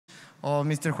of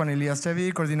Mr. Juan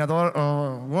Chebly,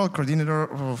 World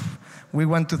Coordinator of We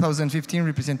Want 2015,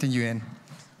 representing UN.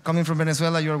 Coming from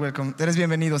Venezuela, you are welcome. Eres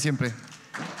bienvenido siempre.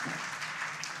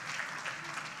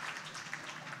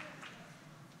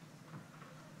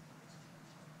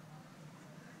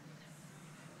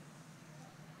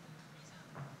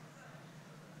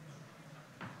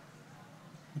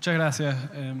 Muchas gracias.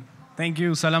 Thank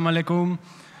you. Salam alaikum.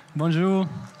 Bonjour.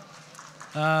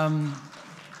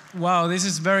 Wow, this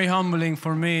is very humbling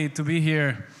for me to be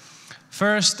here.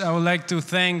 First, I would like to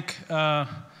thank,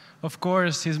 of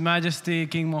course, His Majesty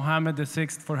King Mohammed VI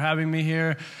for having me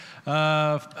here.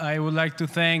 I would like to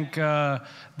thank the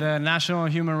National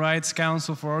Human Rights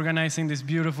Council for organizing this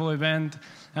beautiful event.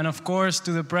 And of course,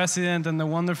 to the President and the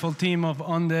wonderful team of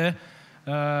ONDE,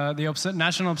 the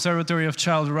National Observatory of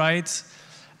Child Rights.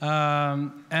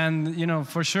 And you know,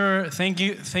 for sure,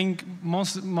 thank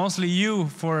mostly you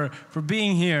for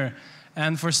being here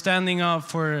and for standing up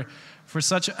for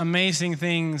such amazing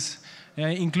things,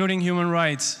 including human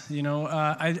rights. You know,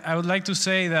 I would like to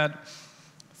say that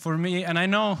for me, and I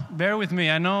know, bear with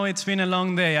me, I know it's been a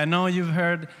long day. I know you've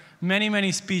heard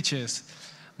many speeches,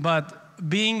 but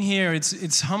being here,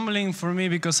 it's humbling for me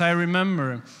because I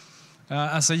remember.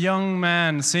 As a young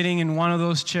man sitting in one of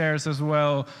those chairs as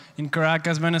well in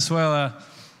Caracas, Venezuela,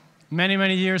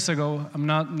 many years ago,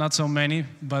 not so many,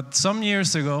 but some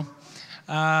years ago,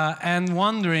 and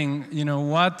wondering, you know,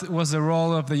 what was the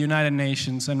role of the United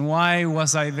Nations and why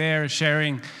was I there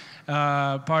sharing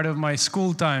part of my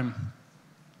school time.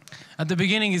 At the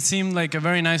beginning, it seemed like a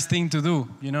very nice thing to do,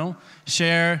 you know,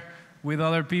 share with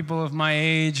other people of my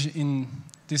age in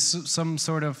some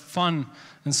sort of fun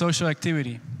and social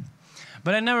activity.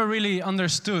 But I never really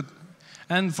understood.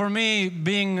 And for me,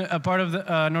 being a part of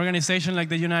an organization like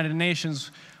the United Nations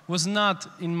was not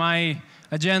in my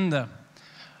agenda.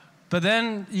 But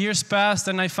then years passed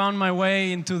and I found my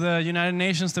way into the United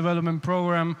Nations Development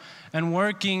Program and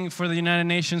working for the United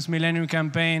Nations Millennium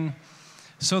Campaign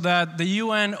so that the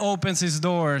UN opens its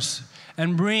doors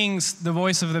and brings the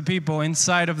voice of the people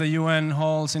inside of the UN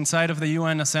halls, inside of the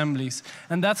UN assemblies.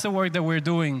 And that's the work that we're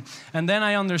doing. And then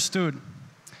I understood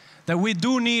that we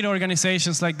do need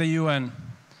organizations like the UN.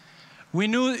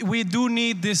 We do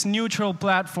need these neutral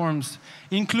platforms,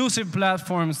 inclusive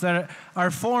platforms that are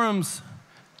forums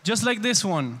just like this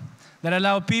one, that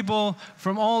allow people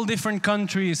from all different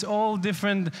countries, all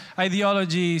different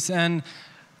ideologies, and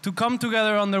to come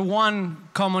together under one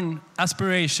common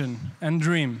aspiration and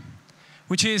dream,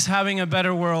 which is having a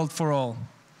better world for all.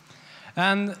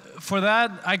 And for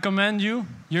that, I commend you.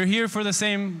 You're here for the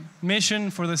same mission,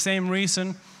 for the same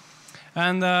reason.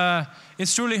 And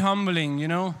it's truly humbling, you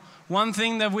know. One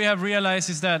thing that we have realized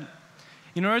is that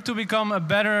in order to become a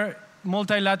better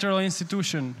multilateral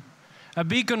institution, a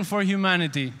beacon for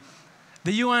humanity,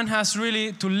 the UN has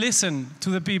really to listen to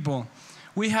the people.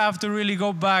 We have to really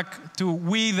go back to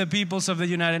we, the peoples of the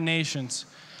United Nations.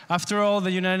 After all,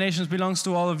 the United Nations belongs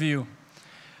to all of you.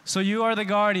 So you are the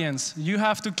guardians. You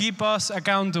have to keep us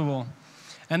accountable.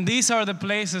 And these are the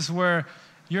places where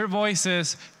your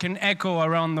voices can echo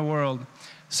around the world.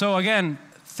 So again,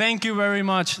 thank you very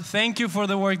much. Thank you for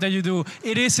the work that you do.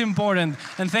 It is important.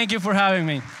 And thank you for having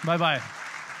me. Bye-bye.